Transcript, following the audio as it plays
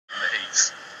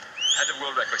Ahead of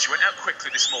world record. She went out quickly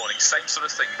this morning, same sort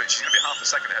of thing, but she's going to be half a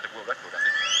second ahead of world record,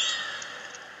 Andy.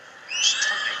 She's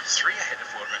 0.83 ahead of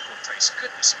world record pace.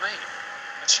 Goodness me.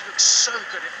 And she looks so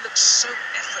good. It looks so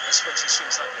effortless when she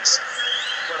swims like this.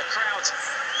 Well, the crowd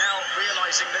now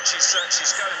realising that she's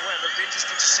going well. It'll be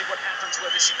interesting to see what happens,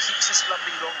 whether she keeps this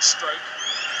lovely long stroke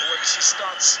or whether she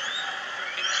starts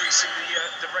increasing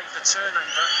the rate of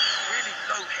turnover. Really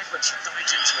low head when she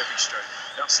dives into every stroke.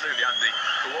 Absolutely, Andy.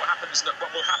 But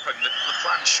what will happen, the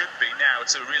plan should be now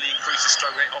to really increase the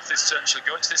stroke rate off this turn. She'll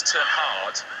go into this turn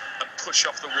hard and push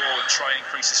off the wall and try and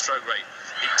increase the stroke rate.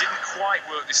 It didn't quite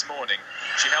work this morning.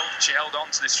 She held on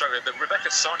to the stroke rate, but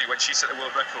Rebecca Soni, when she set the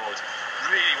world record,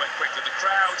 really went quickly. The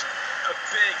crowd, a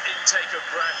big intake of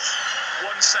breath.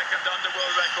 1 second under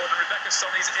world record, and Rebecca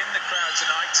Soni's in the crowd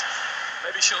tonight.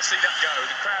 Maybe she'll see that go.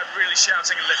 The crowd really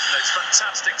shouting and lifting. It's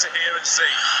fantastic to hear and see.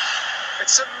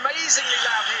 It's amazingly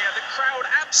loud here. The crowd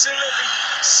absolutely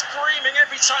screaming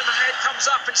every time her head comes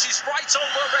up, and she's right on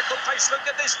world record pace. Look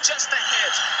at this, just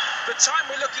ahead. The time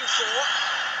we're looking for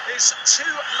is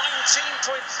 2:19.59.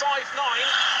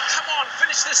 Come on,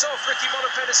 finish this off, Rikke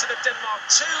Pedersen of Denmark.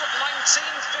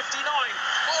 2:19.59.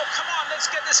 Oh, come on, let's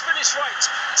get this finish right.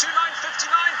 2:9.59.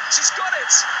 She's got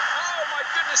it. Oh, my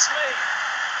goodness me.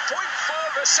 0.4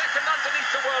 of a second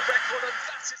underneath the world record, and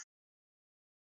that is...